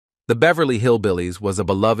The Beverly Hillbillies was a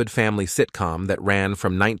beloved family sitcom that ran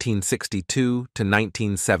from 1962 to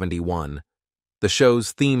 1971. The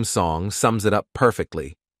show's theme song sums it up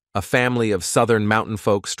perfectly. A family of southern mountain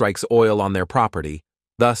folk strikes oil on their property,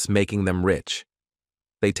 thus making them rich.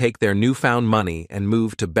 They take their newfound money and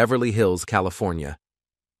move to Beverly Hills, California.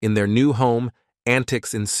 In their new home,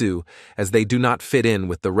 antics ensue as they do not fit in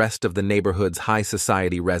with the rest of the neighborhood's high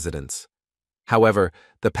society residents. However,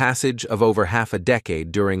 the passage of over half a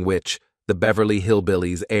decade during which the Beverly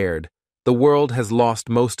Hillbillies aired, the world has lost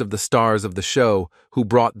most of the stars of the show who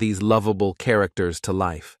brought these lovable characters to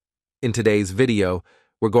life. In today's video,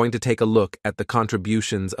 we're going to take a look at the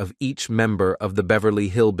contributions of each member of the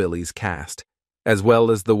Beverly Hillbillies cast, as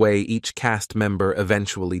well as the way each cast member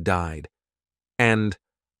eventually died. And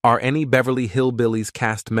are any Beverly Hillbillies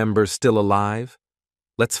cast members still alive?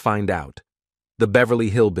 Let's find out. The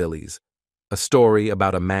Beverly Hillbillies, a story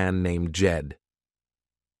about a man named Jed.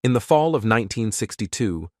 In the fall of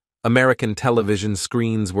 1962, American television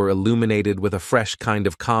screens were illuminated with a fresh kind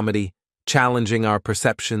of comedy, challenging our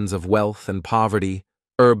perceptions of wealth and poverty,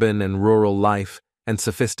 urban and rural life, and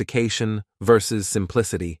sophistication versus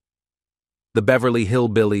simplicity. The Beverly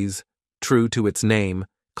Hillbillies, true to its name,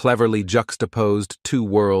 cleverly juxtaposed two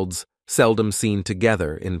worlds seldom seen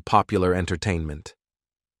together in popular entertainment.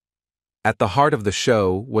 At the heart of the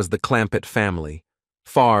show was the Clampett family,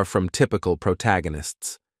 far from typical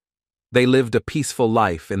protagonists. They lived a peaceful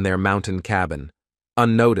life in their mountain cabin,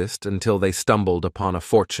 unnoticed until they stumbled upon a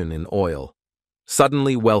fortune in oil.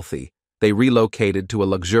 Suddenly wealthy, they relocated to a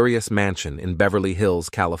luxurious mansion in Beverly Hills,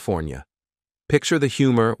 California. Picture the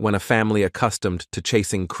humor when a family accustomed to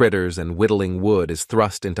chasing critters and whittling wood is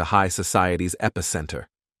thrust into high society's epicenter.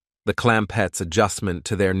 The Clampetts' adjustment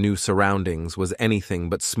to their new surroundings was anything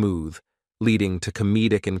but smooth, leading to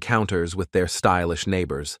comedic encounters with their stylish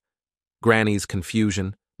neighbors. Granny's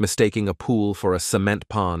confusion, mistaking a pool for a cement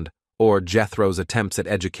pond, or Jethro's attempts at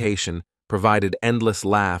education provided endless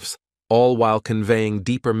laughs, all while conveying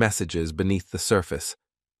deeper messages beneath the surface.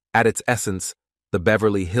 At its essence, the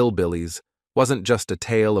Beverly Hillbillies wasn't just a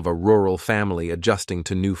tale of a rural family adjusting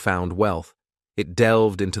to newfound wealth. It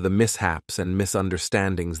delved into the mishaps and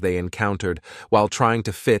misunderstandings they encountered while trying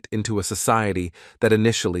to fit into a society that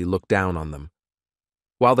initially looked down on them.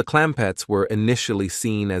 While the Clampetts were initially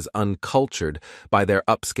seen as uncultured by their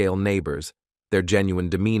upscale neighbors, their genuine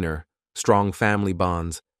demeanor, strong family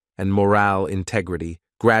bonds, and moral integrity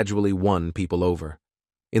gradually won people over.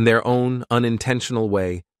 In their own unintentional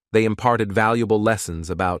way, they imparted valuable lessons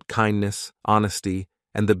about kindness, honesty,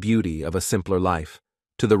 and the beauty of a simpler life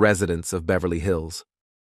to the residents of Beverly Hills.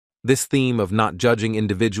 This theme of not judging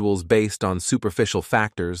individuals based on superficial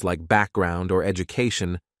factors like background or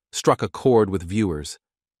education struck a chord with viewers.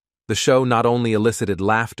 The show not only elicited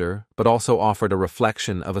laughter, but also offered a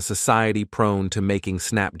reflection of a society prone to making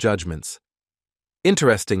snap judgments.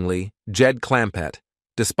 Interestingly, Jed Clampett,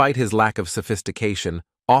 despite his lack of sophistication,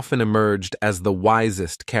 often emerged as the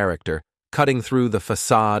wisest character, cutting through the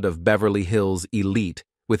facade of Beverly Hills elite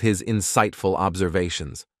with his insightful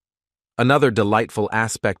observations. Another delightful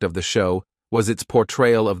aspect of the show was its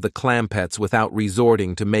portrayal of the Clampetts without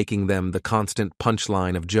resorting to making them the constant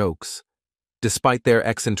punchline of jokes. Despite their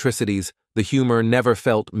eccentricities, the humor never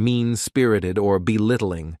felt mean-spirited or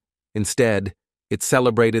belittling. Instead, it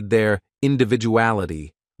celebrated their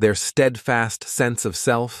individuality, their steadfast sense of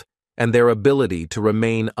self, and their ability to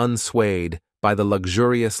remain unswayed by the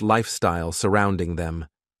luxurious lifestyle surrounding them.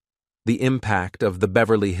 The impact of the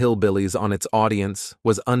Beverly Hillbillies on its audience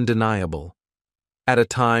was undeniable. At a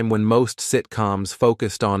time when most sitcoms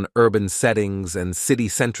focused on urban settings and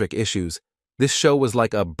city-centric issues, this show was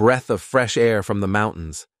like a breath of fresh air from the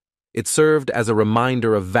mountains. It served as a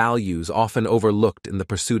reminder of values often overlooked in the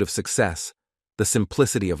pursuit of success, the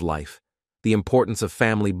simplicity of life, the importance of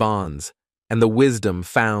family bonds, and the wisdom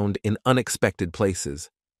found in unexpected places.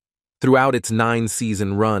 Throughout its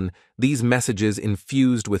 9-season run, these messages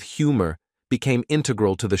infused with humor became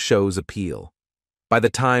integral to the show's appeal. By the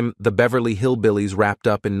time the Beverly Hillbillies wrapped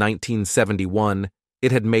up in 1971,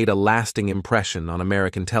 it had made a lasting impression on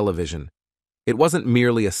American television. It wasn't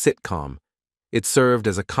merely a sitcom. It served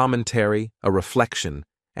as a commentary, a reflection,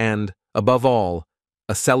 and, above all,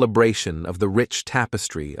 a celebration of the rich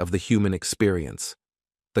tapestry of the human experience.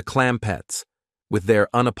 The Clampetts, with their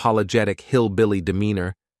unapologetic hillbilly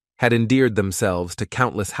demeanor, had endeared themselves to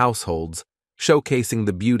countless households, showcasing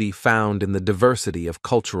the beauty found in the diversity of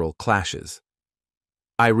cultural clashes.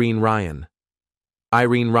 Irene Ryan.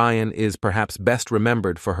 Irene Ryan is perhaps best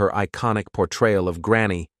remembered for her iconic portrayal of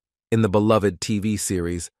Granny in the beloved TV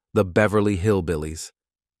series The Beverly Hillbillies.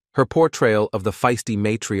 Her portrayal of the feisty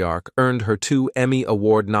matriarch earned her 2 Emmy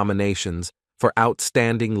Award nominations for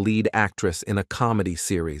Outstanding Lead Actress in a Comedy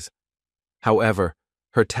Series. However,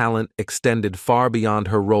 her talent extended far beyond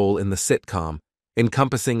her role in the sitcom,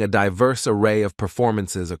 encompassing a diverse array of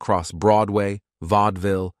performances across Broadway,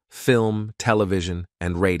 vaudeville, film, television,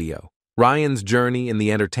 and radio. Ryan's journey in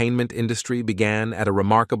the entertainment industry began at a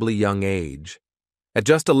remarkably young age. At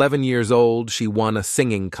just 11 years old, she won a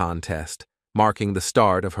singing contest, marking the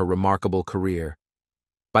start of her remarkable career.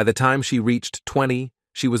 By the time she reached 20,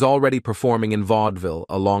 she was already performing in vaudeville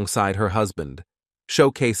alongside her husband,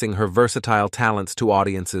 showcasing her versatile talents to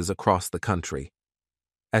audiences across the country.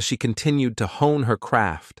 As she continued to hone her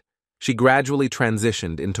craft, she gradually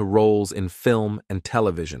transitioned into roles in film and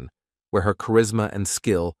television, where her charisma and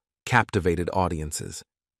skill captivated audiences.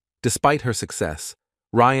 Despite her success,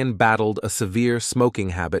 Ryan battled a severe smoking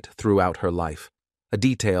habit throughout her life, a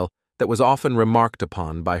detail that was often remarked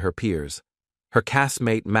upon by her peers. Her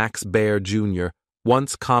castmate Max Baer Jr.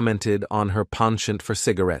 once commented on her penchant for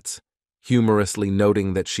cigarettes, humorously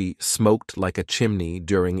noting that she smoked like a chimney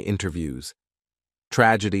during interviews.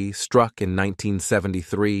 Tragedy struck in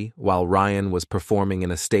 1973 while Ryan was performing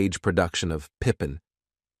in a stage production of Pippin.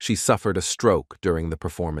 She suffered a stroke during the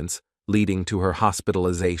performance, leading to her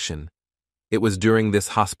hospitalization. It was during this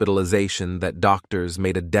hospitalization that doctors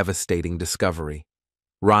made a devastating discovery.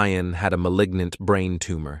 Ryan had a malignant brain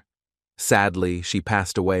tumor. Sadly, she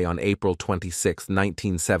passed away on April 26,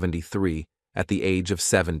 1973, at the age of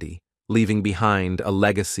 70, leaving behind a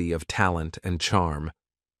legacy of talent and charm.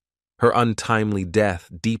 Her untimely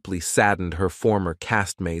death deeply saddened her former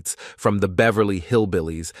castmates from the Beverly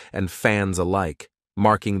Hillbillies and fans alike,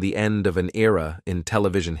 marking the end of an era in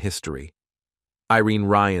television history. Irene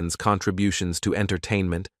Ryan's contributions to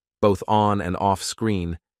entertainment, both on and off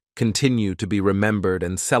screen, continue to be remembered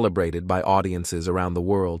and celebrated by audiences around the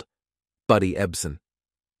world. Buddy Ebsen.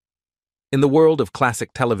 In the world of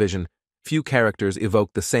classic television, few characters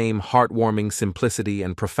evoke the same heartwarming simplicity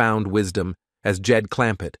and profound wisdom as Jed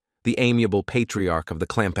Clampett, the amiable patriarch of the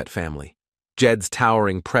Clampett family. Jed's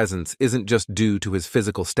towering presence isn't just due to his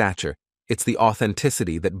physical stature, it's the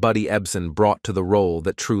authenticity that Buddy Ebsen brought to the role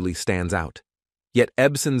that truly stands out. Yet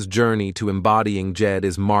Ebsen's journey to embodying Jed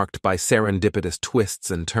is marked by serendipitous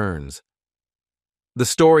twists and turns. The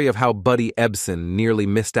story of how Buddy Ebsen nearly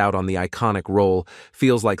missed out on the iconic role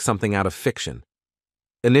feels like something out of fiction.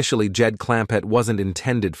 Initially, Jed Clampett wasn't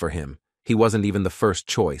intended for him. He wasn't even the first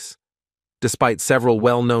choice. Despite several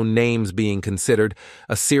well-known names being considered,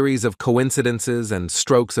 a series of coincidences and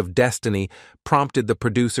strokes of destiny prompted the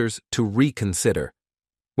producers to reconsider.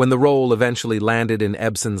 When the role eventually landed in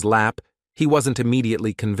Ebsen's lap, he wasn't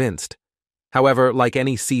immediately convinced. However, like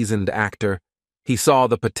any seasoned actor, he saw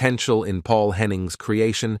the potential in Paul Henning's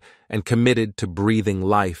creation and committed to breathing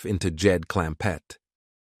life into Jed Clampett.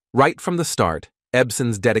 Right from the start,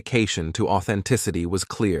 Ebsen's dedication to authenticity was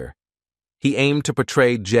clear. He aimed to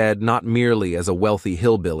portray Jed not merely as a wealthy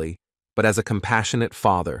hillbilly, but as a compassionate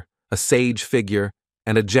father, a sage figure,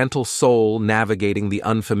 and a gentle soul navigating the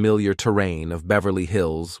unfamiliar terrain of Beverly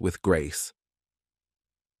Hills with grace.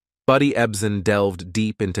 Buddy Ebsen delved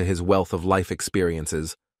deep into his wealth of life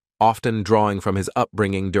experiences, often drawing from his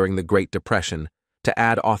upbringing during the Great Depression to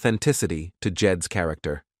add authenticity to Jed's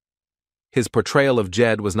character. His portrayal of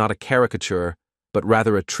Jed was not a caricature, but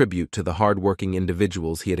rather a tribute to the hard-working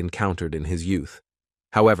individuals he had encountered in his youth.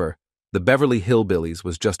 However, the Beverly Hillbillies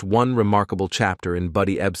was just one remarkable chapter in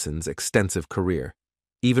Buddy Ebsen's extensive career.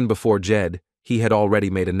 Even before Jed, he had already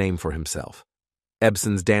made a name for himself.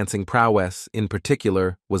 Ebsen's dancing prowess, in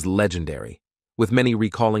particular, was legendary, with many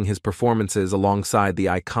recalling his performances alongside the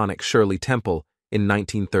iconic Shirley Temple in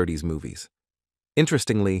 1930s movies.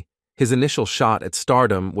 Interestingly, his initial shot at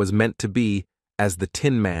stardom was meant to be as the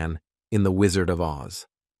Tin Man in The Wizard of Oz.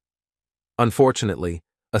 Unfortunately,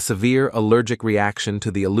 a severe allergic reaction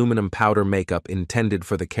to the aluminum powder makeup intended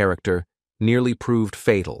for the character nearly proved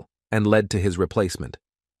fatal and led to his replacement.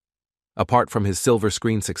 Apart from his silver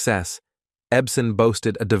screen success, Ebsen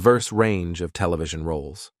boasted a diverse range of television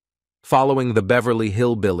roles. Following the Beverly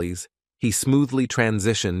Hillbillies, he smoothly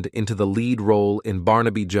transitioned into the lead role in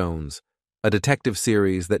Barnaby Jones, a detective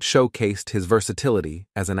series that showcased his versatility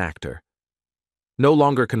as an actor. No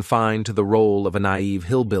longer confined to the role of a naive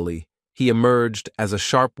hillbilly, he emerged as a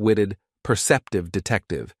sharp-witted, perceptive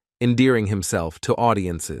detective, endearing himself to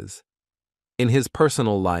audiences. In his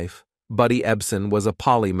personal life, Buddy Ebsen was a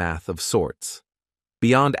polymath of sorts.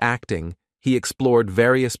 Beyond acting, he explored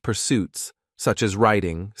various pursuits, such as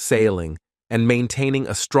writing, sailing, and maintaining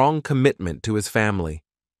a strong commitment to his family.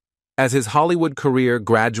 As his Hollywood career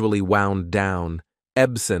gradually wound down,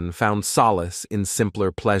 Ebsen found solace in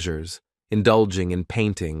simpler pleasures, indulging in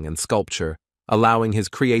painting and sculpture, allowing his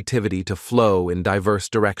creativity to flow in diverse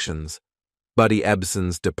directions. Buddy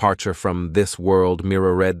Ebsen's departure from this world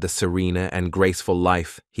mirrored the serene and graceful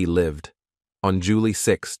life he lived. On July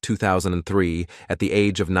 6, 2003, at the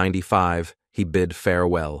age of 95, he bid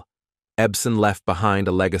farewell. Ebsen left behind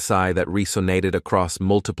a legacy that resonated across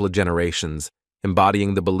multiple generations,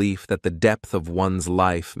 embodying the belief that the depth of one's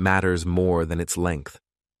life matters more than its length.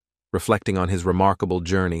 Reflecting on his remarkable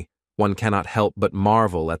journey, one cannot help but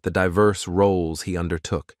marvel at the diverse roles he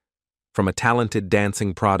undertook. From a talented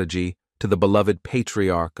dancing prodigy to the beloved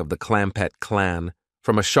patriarch of the Clampett clan,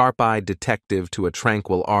 from a sharp-eyed detective to a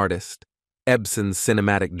tranquil artist, Ebsen's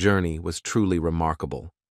cinematic journey was truly remarkable.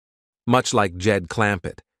 Much like Jed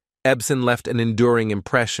Clampett, Ebsen left an enduring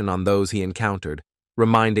impression on those he encountered,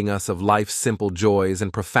 reminding us of life's simple joys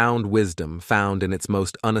and profound wisdom found in its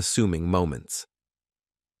most unassuming moments.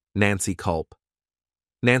 Nancy Culp.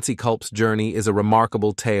 Nancy Culp's journey is a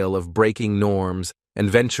remarkable tale of breaking norms and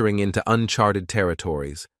venturing into uncharted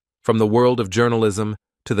territories, from the world of journalism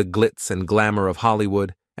to the glitz and glamour of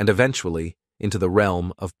Hollywood, and eventually into the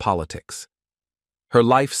realm of politics. Her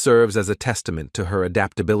life serves as a testament to her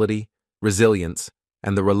adaptability, resilience,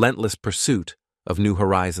 and the relentless pursuit of new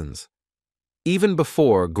horizons. Even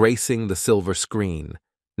before gracing the silver screen,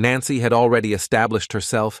 Nancy had already established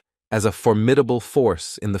herself as a formidable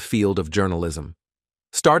force in the field of journalism.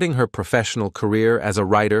 Starting her professional career as a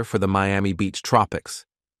writer for the Miami Beach Tropics,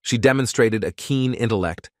 she demonstrated a keen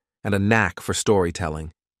intellect and a knack for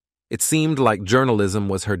storytelling. It seemed like journalism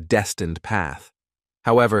was her destined path.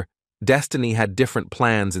 However, destiny had different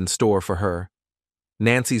plans in store for her.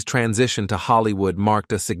 Nancy's transition to Hollywood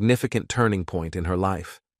marked a significant turning point in her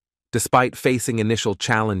life. Despite facing initial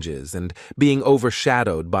challenges and being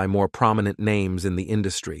overshadowed by more prominent names in the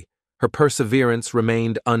industry, her perseverance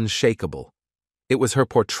remained unshakable. It was her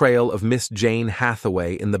portrayal of Miss Jane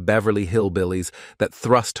Hathaway in the Beverly Hillbillies that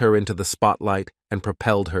thrust her into the spotlight and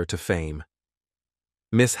propelled her to fame.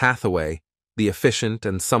 Miss Hathaway, the efficient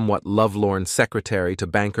and somewhat lovelorn secretary to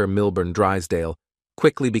banker Milburn Drysdale,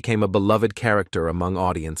 quickly became a beloved character among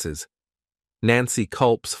audiences. Nancy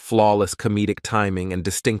Culp's flawless comedic timing and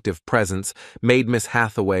distinctive presence made Miss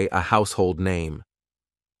Hathaway a household name.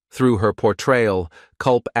 Through her portrayal,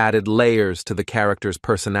 Culp added layers to the character's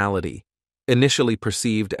personality, initially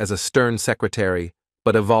perceived as a stern secretary,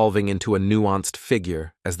 but evolving into a nuanced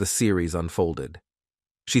figure as the series unfolded.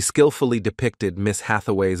 She skillfully depicted Miss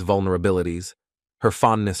Hathaway's vulnerabilities, her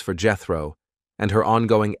fondness for Jethro, and her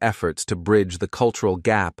ongoing efforts to bridge the cultural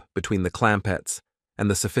gap between the Clampetts and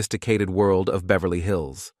the sophisticated world of Beverly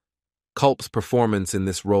Hills. Culp's performance in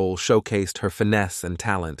this role showcased her finesse and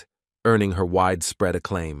talent, earning her widespread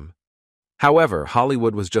acclaim. However,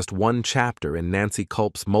 Hollywood was just one chapter in Nancy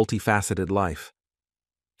Culp's multifaceted life.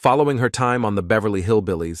 Following her time on the Beverly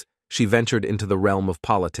Hillbillies, she ventured into the realm of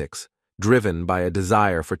politics, driven by a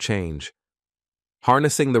desire for change.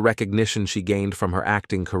 Harnessing the recognition she gained from her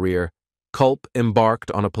acting career, Culp embarked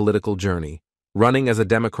on a political journey, running as a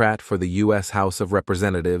Democrat for the U.S. House of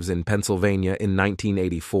Representatives in Pennsylvania in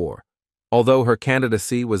 1984. Although her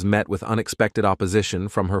candidacy was met with unexpected opposition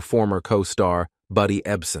from her former co-star, Buddy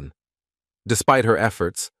Ebsen. Despite her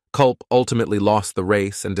efforts, Culp ultimately lost the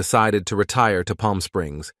race and decided to retire to Palm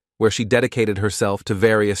Springs, where she dedicated herself to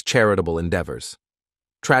various charitable endeavors.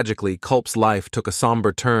 Tragically, Culp's life took a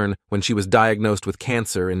somber turn when she was diagnosed with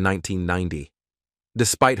cancer in 1990.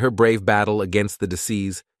 Despite her brave battle against the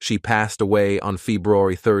disease, she passed away on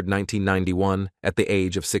February 3, 1991, at the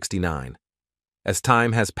age of 69. As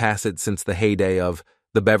time has passed since the heyday of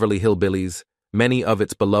the Beverly Hillbillies, many of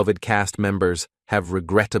its beloved cast members have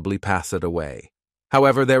regrettably passed away.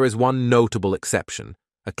 However, there is one notable exception,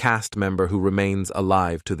 a cast member who remains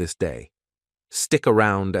alive to this day. Stick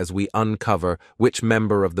around as we uncover which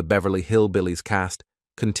member of the Beverly Hillbillies cast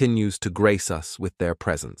continues to grace us with their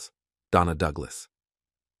presence. Donna Douglas.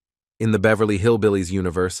 In the Beverly Hillbillies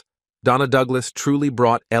universe, Donna Douglas truly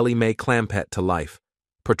brought Ellie Mae Clampett to life,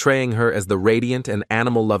 portraying her as the radiant and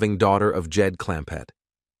animal-loving daughter of Jed Clampett.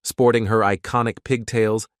 Sporting her iconic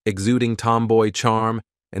pigtails, exuding tomboy charm,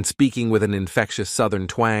 and speaking with an infectious Southern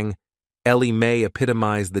twang, Ellie Mae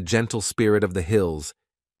epitomized the gentle spirit of the hills,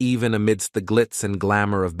 even amidst the glitz and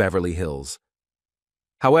glamour of Beverly Hills.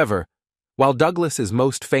 However, while Douglas is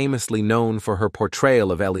most famously known for her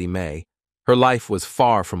portrayal of Ellie Mae, her life was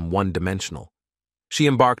far from one-dimensional. She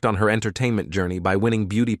embarked on her entertainment journey by winning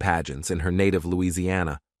beauty pageants in her native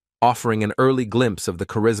Louisiana, offering an early glimpse of the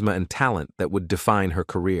charisma and talent that would define her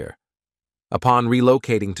career. Upon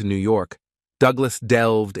relocating to New York, Douglas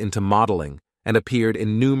delved into modeling and appeared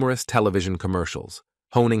in numerous television commercials,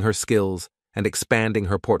 honing her skills and expanding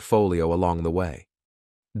her portfolio along the way.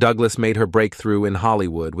 Douglas made her breakthrough in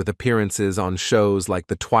Hollywood with appearances on shows like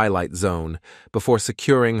The Twilight Zone before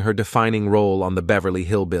securing her defining role on the Beverly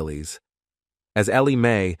Hillbillies. As Ellie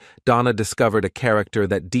Mae, Donna discovered a character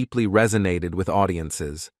that deeply resonated with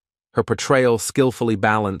audiences. Her portrayal skillfully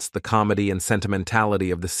balanced the comedy and sentimentality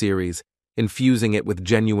of the series, infusing it with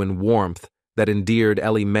genuine warmth that endeared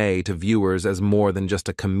Ellie Mae to viewers as more than just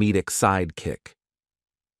a comedic sidekick.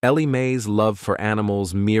 Ellie Mae's love for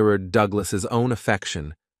animals mirrored Douglas's own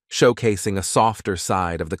affection, showcasing a softer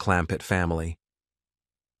side of the Clampett family.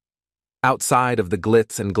 Outside of the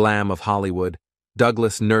glitz and glam of Hollywood,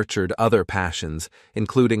 Douglas nurtured other passions,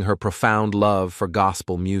 including her profound love for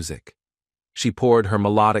gospel music. She poured her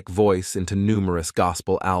melodic voice into numerous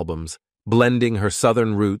gospel albums, blending her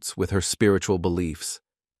Southern roots with her spiritual beliefs.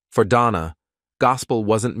 For Donna, gospel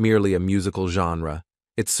wasn't merely a musical genre.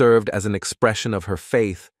 It served as an expression of her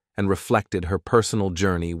faith and reflected her personal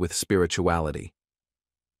journey with spirituality.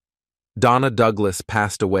 Donna Douglas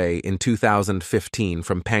passed away in 2015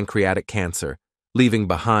 from pancreatic cancer, leaving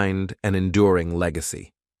behind an enduring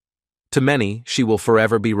legacy. To many, she will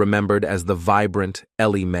forever be remembered as the vibrant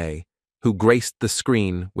Ellie Mae, who graced the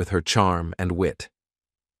screen with her charm and wit.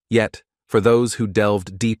 Yet, for those who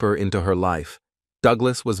delved deeper into her life,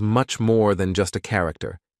 Douglas was much more than just a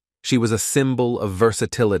character. She was a symbol of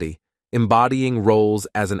versatility, embodying roles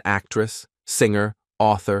as an actress, singer,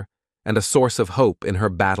 author, and a source of hope in her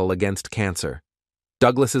battle against cancer.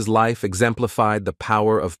 Douglas's life exemplified the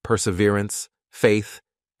power of perseverance, faith,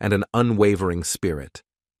 and an unwavering spirit.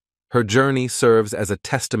 Her journey serves as a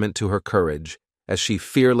testament to her courage, as she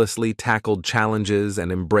fearlessly tackled challenges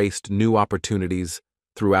and embraced new opportunities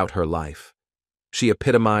throughout her life. She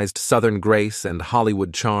epitomized Southern grace and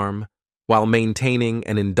Hollywood charm, while maintaining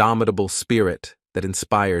an indomitable spirit that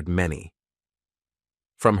inspired many.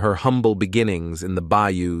 From her humble beginnings in the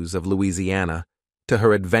bayous of Louisiana to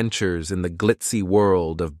her adventures in the glitzy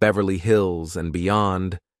world of Beverly Hills and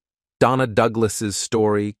beyond, Donna Douglas's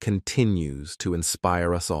story continues to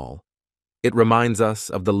inspire us all. It reminds us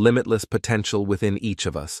of the limitless potential within each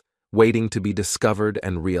of us, waiting to be discovered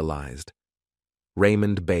and realized.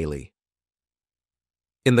 Raymond Bailey.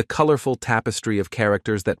 In the colorful tapestry of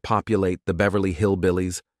characters that populate the Beverly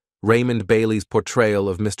Hillbillies, Raymond Bailey's portrayal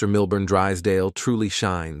of Mr. Milburn Drysdale truly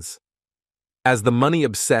shines. As the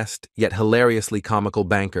money-obsessed yet hilariously comical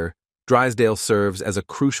banker, Drysdale serves as a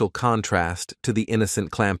crucial contrast to the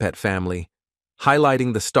innocent Clampett family,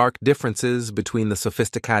 highlighting the stark differences between the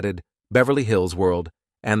sophisticated Beverly Hills world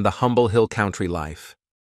and the humble hill country life.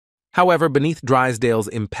 However, beneath Drysdale's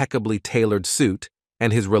impeccably tailored suit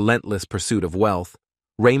and his relentless pursuit of wealth,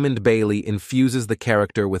 Raymond Bailey infuses the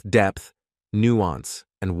character with depth, nuance,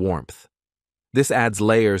 and warmth. This adds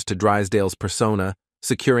layers to Drysdale's persona,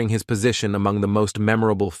 securing his position among the most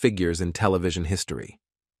memorable figures in television history.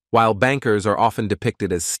 While bankers are often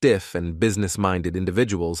depicted as stiff and business-minded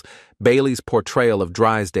individuals, Bailey's portrayal of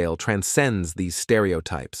Drysdale transcends these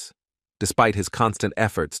stereotypes. Despite his constant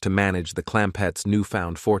efforts to manage the Clampetts'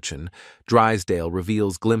 newfound fortune, Drysdale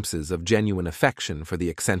reveals glimpses of genuine affection for the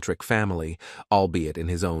eccentric family, albeit in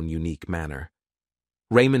his own unique manner.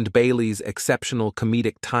 Raymond Bailey's exceptional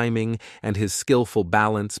comedic timing and his skillful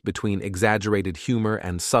balance between exaggerated humor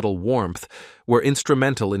and subtle warmth were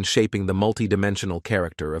instrumental in shaping the multidimensional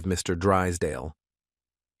character of Mr. Drysdale.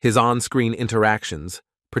 His on-screen interactions,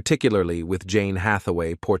 particularly with Jane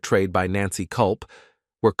Hathaway portrayed by Nancy Culp,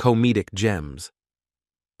 were comedic gems.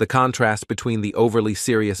 The contrast between the overly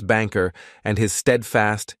serious banker and his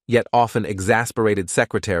steadfast, yet often exasperated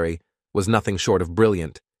secretary was nothing short of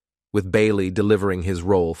brilliant, with Bailey delivering his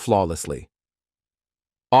role flawlessly.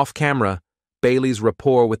 Off-camera, Bailey's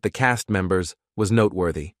rapport with the cast members was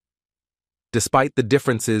noteworthy. Despite the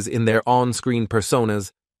differences in their on-screen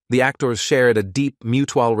personas, the actors shared a deep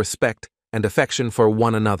mutual respect and affection for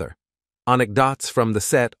one another. Anecdotes from the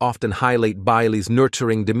set often highlight Bailey's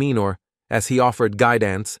nurturing demeanor as he offered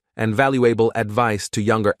guidance and valuable advice to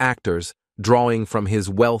younger actors, drawing from his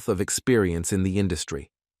wealth of experience in the industry.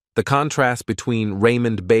 The contrast between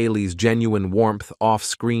Raymond Bailey's genuine warmth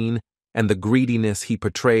off-screen and the greediness he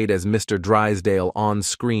portrayed as Mr. Drysdale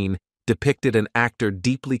on-screen depicted an actor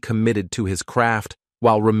deeply committed to his craft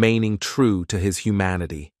while remaining true to his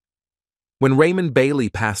humanity. When Raymond Bailey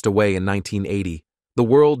passed away in 1980, the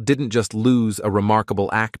world didn't just lose a remarkable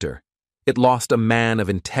actor. It lost a man of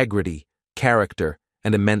integrity, character,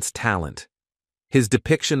 and immense talent. His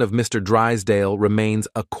depiction of Mr. Drysdale remains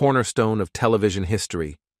a cornerstone of television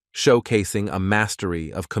history, showcasing a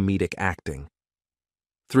mastery of comedic acting.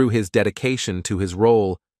 Through his dedication to his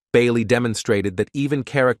role, Bailey demonstrated that even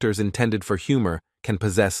characters intended for humor can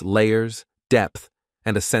possess layers, depth,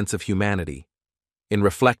 and a sense of humanity. In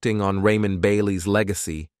reflecting on Raymond Bailey's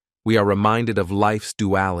legacy, we are reminded of life's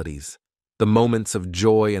dualities, the moments of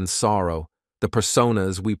joy and sorrow, the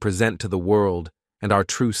personas we present to the world, and our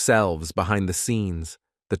true selves behind the scenes,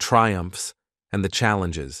 the triumphs, and the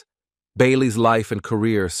challenges. Bailey's life and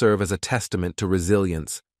career serve as a testament to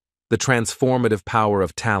resilience, the transformative power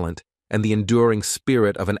of talent, and the enduring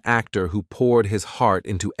spirit of an actor who poured his heart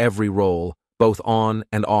into every role, both on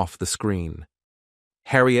and off the screen.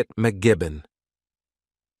 Harriet McGibbon.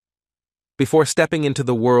 Before stepping into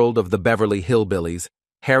the world of the Beverly Hillbillies,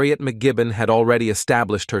 Harriet McGibbon had already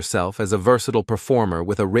established herself as a versatile performer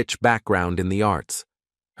with a rich background in the arts.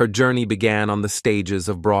 Her journey began on the stages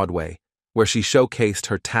of Broadway, where she showcased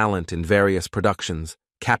her talent in various productions,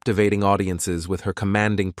 captivating audiences with her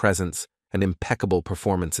commanding presence and impeccable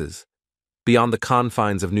performances. Beyond the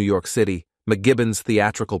confines of New York City, McGibbon's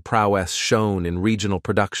theatrical prowess shone in regional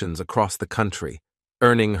productions across the country,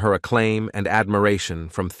 earning her acclaim and admiration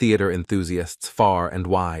from theater enthusiasts far and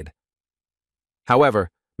wide. However,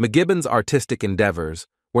 McGibbon's artistic endeavors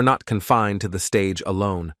were not confined to the stage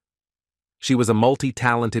alone. She was a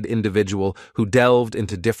multi-talented individual who delved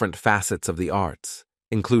into different facets of the arts,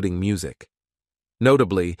 including music.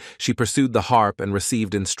 Notably, she pursued the harp and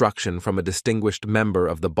received instruction from a distinguished member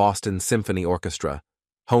of the Boston Symphony Orchestra,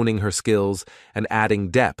 honing her skills and adding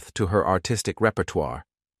depth to her artistic repertoire.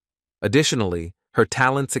 Additionally, her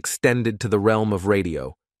talents extended to the realm of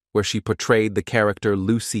radio, where she portrayed the character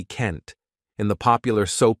Lucy Kent in the popular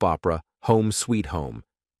soap opera Home Sweet Home,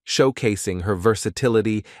 showcasing her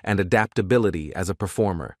versatility and adaptability as a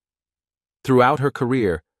performer. Throughout her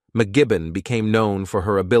career, McGibbon became known for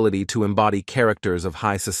her ability to embody characters of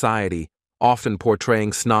high society, often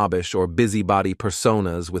portraying snobbish or busybody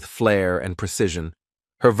personas with flair and precision.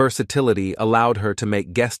 Her versatility allowed her to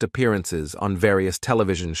make guest appearances on various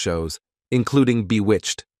television shows, including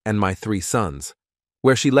Bewitched and My Three Sons,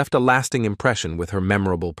 where she left a lasting impression with her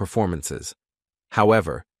memorable performances.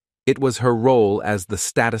 However, it was her role as the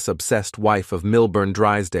status-obsessed wife of Milburn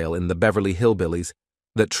Drysdale in the Beverly Hillbillies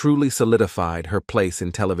that truly solidified her place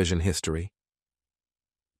in television history.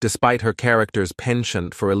 Despite her character's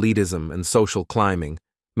penchant for elitism and social climbing,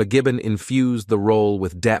 McGibbon infused the role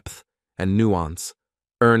with depth and nuance,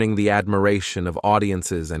 earning the admiration of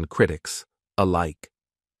audiences and critics alike.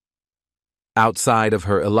 Outside of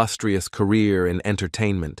her illustrious career in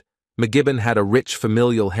entertainment, McGibbon had a rich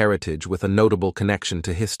familial heritage with a notable connection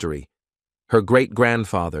to history. Her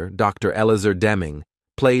great-grandfather, Dr. Eleazar Deming,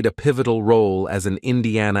 played a pivotal role as an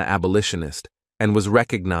Indiana abolitionist and was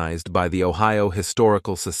recognized by the Ohio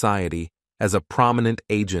Historical Society as a prominent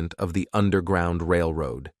agent of the Underground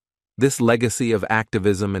Railroad. This legacy of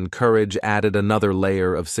activism and courage added another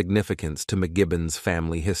layer of significance to McGibbon's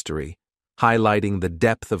family history, highlighting the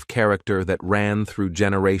depth of character that ran through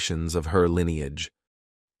generations of her lineage.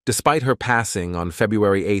 Despite her passing on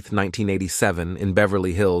February 8, 1987, in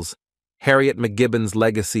Beverly Hills, Harriet McGibbon's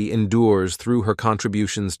legacy endures through her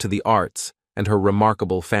contributions to the arts and her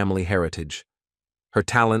remarkable family heritage. Her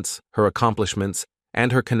talents, her accomplishments,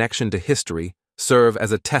 and her connection to history serve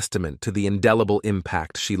as a testament to the indelible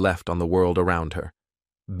impact she left on the world around her.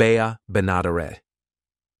 Bea Benaderet.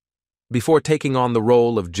 Before taking on the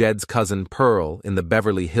role of Jed's cousin Pearl in the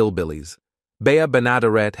Beverly Hillbillies, Bea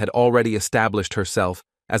Benaderet had already established herself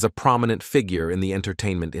as a prominent figure in the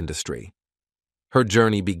entertainment industry. Her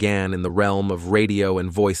journey began in the realm of radio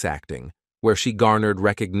and voice acting, where she garnered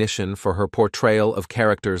recognition for her portrayal of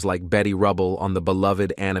characters like Betty Rubble on the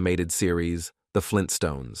beloved animated series The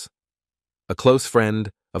Flintstones. A close friend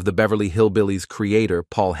of the Beverly Hillbillies creator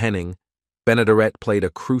Paul Henning, Benaderet played a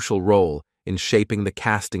crucial role in shaping the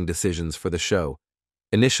casting decisions for the show.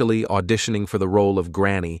 Initially auditioning for the role of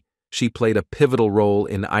Granny, she played a pivotal role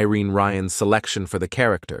in Irene Ryan's selection for the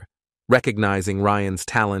character, recognizing Ryan's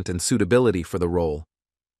talent and suitability for the role.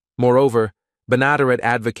 Moreover, Benaderet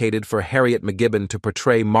advocated for Harriet McGibbon to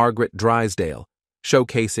portray Margaret Drysdale,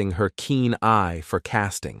 showcasing her keen eye for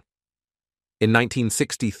casting. In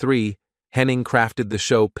 1963, Henning crafted the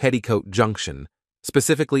show Petticoat Junction,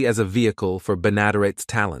 specifically as a vehicle for Benaderet's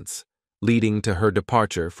talents, leading to her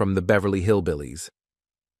departure from the Beverly Hillbillies.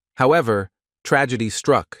 However, tragedy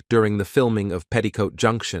struck during the filming of Petticoat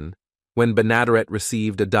Junction when Benaderet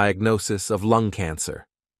received a diagnosis of lung cancer.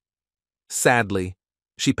 Sadly,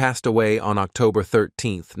 she passed away on October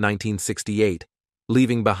 13, 1968,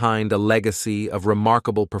 leaving behind a legacy of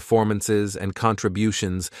remarkable performances and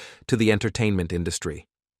contributions to the entertainment industry.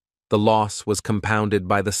 The loss was compounded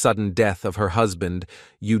by the sudden death of her husband,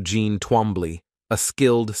 Eugene Twombly, a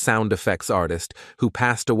skilled sound effects artist who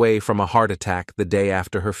passed away from a heart attack the day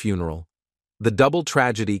after her funeral. The double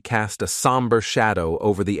tragedy cast a somber shadow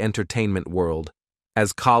over the entertainment world,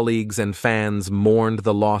 as colleagues and fans mourned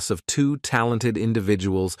the loss of two talented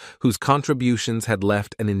individuals whose contributions had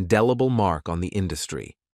left an indelible mark on the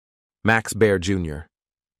industry. Max Baer Jr.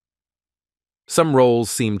 Some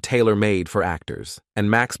roles seemed tailor-made for actors,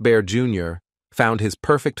 and Max Baer Jr. found his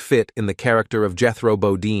perfect fit in the character of Jethro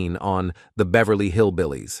Bodine on The Beverly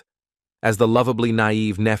Hillbillies. As the lovably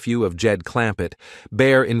naive nephew of Jed Clampett,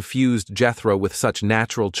 Baer infused Jethro with such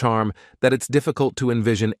natural charm that it's difficult to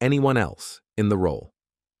envision anyone else in the role.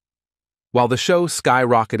 While the show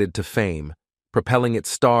skyrocketed to fame, propelling its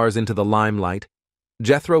stars into the limelight,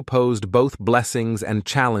 Jethro posed both blessings and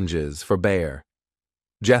challenges for Baer.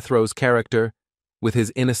 Jethro's character, with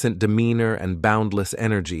his innocent demeanor and boundless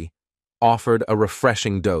energy, offered a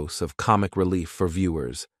refreshing dose of comic relief for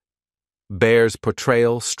viewers. Baer's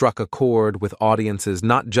portrayal struck a chord with audiences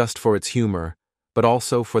not just for its humor, but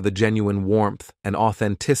also for the genuine warmth and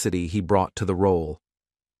authenticity he brought to the role.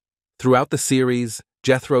 Throughout the series,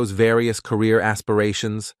 Jethro's various career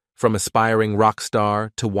aspirations, from aspiring rock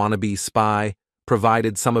star to wannabe spy,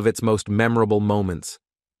 provided some of its most memorable moments.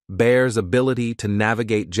 Baer's ability to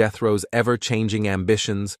navigate Jethro's ever-changing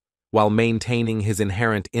ambitions while maintaining his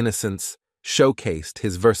inherent innocence showcased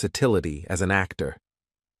his versatility as an actor.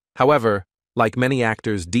 However, like many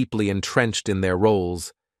actors deeply entrenched in their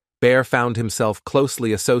roles, Baer found himself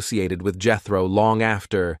closely associated with Jethro long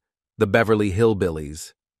after The Beverly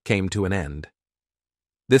Hillbillies came to an end.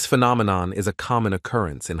 This phenomenon is a common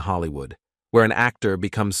occurrence in Hollywood, where an actor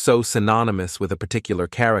becomes so synonymous with a particular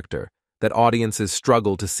character that audiences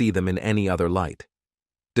struggle to see them in any other light.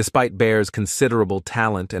 Despite Baer's considerable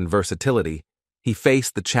talent and versatility, he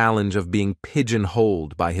faced the challenge of being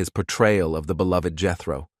pigeonholed by his portrayal of the beloved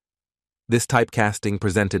Jethro. This typecasting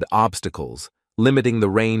presented obstacles, limiting the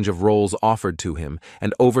range of roles offered to him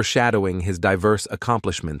and overshadowing his diverse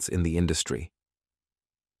accomplishments in the industry.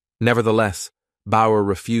 Nevertheless, Baer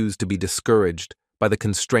refused to be discouraged by the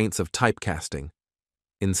constraints of typecasting.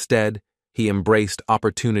 Instead, he embraced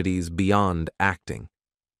opportunities beyond acting.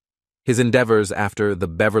 His endeavors after The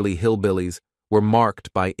Beverly Hillbillies were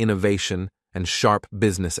marked by innovation and sharp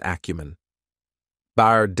business acumen.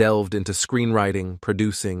 Baer delved into screenwriting,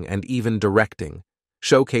 producing, and even directing,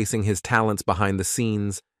 showcasing his talents behind the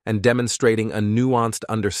scenes and demonstrating a nuanced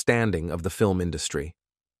understanding of the film industry.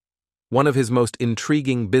 One of his most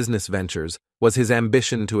intriguing business ventures was his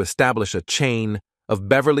ambition to establish a chain of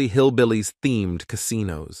Beverly Hillbillies-themed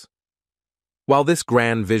casinos. While this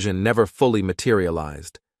grand vision never fully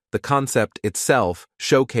materialized, the concept itself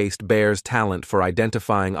showcased Baer's talent for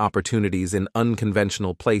identifying opportunities in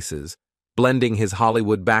unconventional places, blending his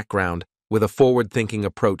Hollywood background with a forward-thinking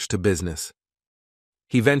approach to business.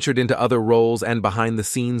 He ventured into other roles and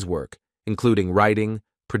behind-the-scenes work, including writing,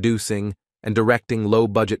 producing, and directing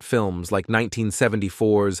low-budget films like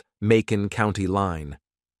 1974's Macon County Line.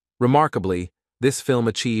 Remarkably, this film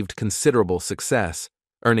achieved considerable success,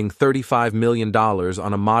 earning $35 million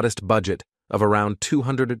on a modest budget of around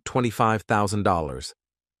 $225,000.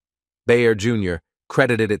 Baer Jr.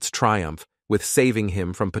 credited its triumph with saving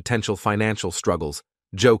him from potential financial struggles,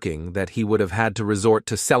 joking that he would have had to resort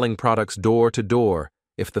to selling products door to door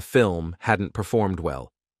if the film hadn't performed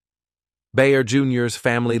well. Baer Jr.'s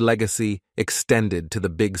family legacy extended to the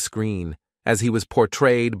big screen, as he was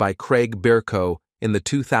portrayed by Craig Bierko in the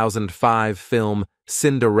 2005 film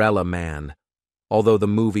Cinderella Man, although the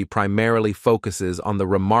movie primarily focuses on the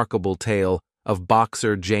remarkable tale of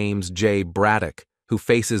boxer James J. Braddock, who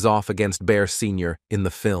faces off against Baer Sr. in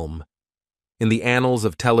the film. In the annals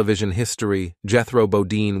of television history, Jethro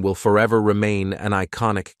Bodine will forever remain an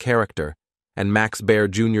iconic character, and Max Baer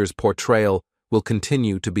Jr.'s portrayal will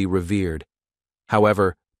continue to be revered.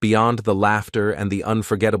 However, beyond the laughter and the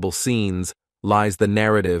unforgettable scenes lies the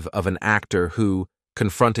narrative of an actor who,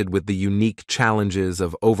 confronted with the unique challenges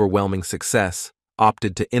of overwhelming success,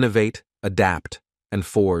 opted to innovate, adapt, and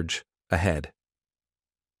forge ahead.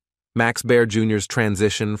 Max Baer Jr.'s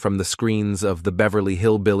transition from the screens of The Beverly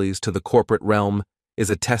Hillbillies to the corporate realm is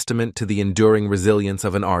a testament to the enduring resilience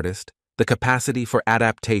of an artist, the capacity for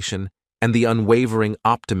adaptation, and the unwavering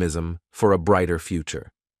optimism for a brighter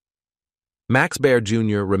future. Max Baer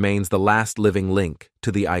Jr. remains the last living link to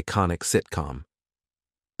the iconic sitcom.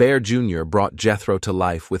 Baer Jr. brought Jethro to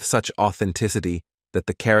life with such authenticity that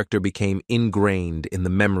the character became ingrained in the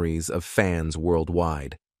memories of fans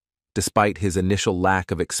worldwide. Despite his initial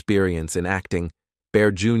lack of experience in acting,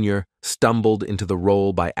 Baer Jr. stumbled into the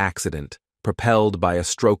role by accident, propelled by a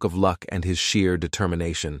stroke of luck and his sheer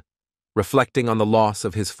determination. Reflecting on the loss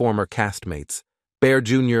of his former castmates, Bear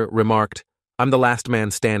Jr. remarked, "I'm the last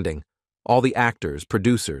man standing. All the actors,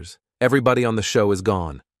 producers, everybody on the show is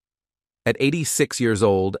gone." At 86 years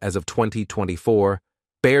old as of 2024,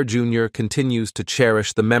 Bear Jr. continues to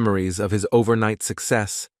cherish the memories of his overnight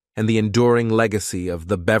success and the enduring legacy of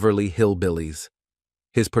the Beverly Hillbillies.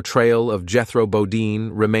 His portrayal of Jethro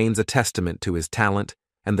Bodine remains a testament to his talent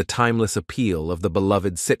and the timeless appeal of the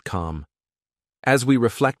beloved sitcom. As we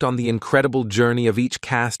reflect on the incredible journey of each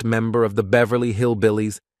cast member of the Beverly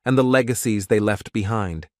Hillbillies and the legacies they left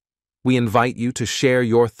behind, we invite you to share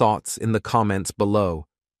your thoughts in the comments below.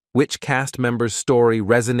 Which cast member's story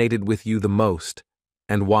resonated with you the most,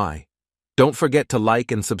 and why? Don't forget to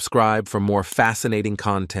like and subscribe for more fascinating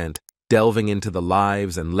content delving into the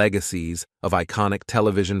lives and legacies of iconic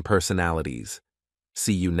television personalities.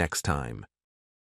 See you next time.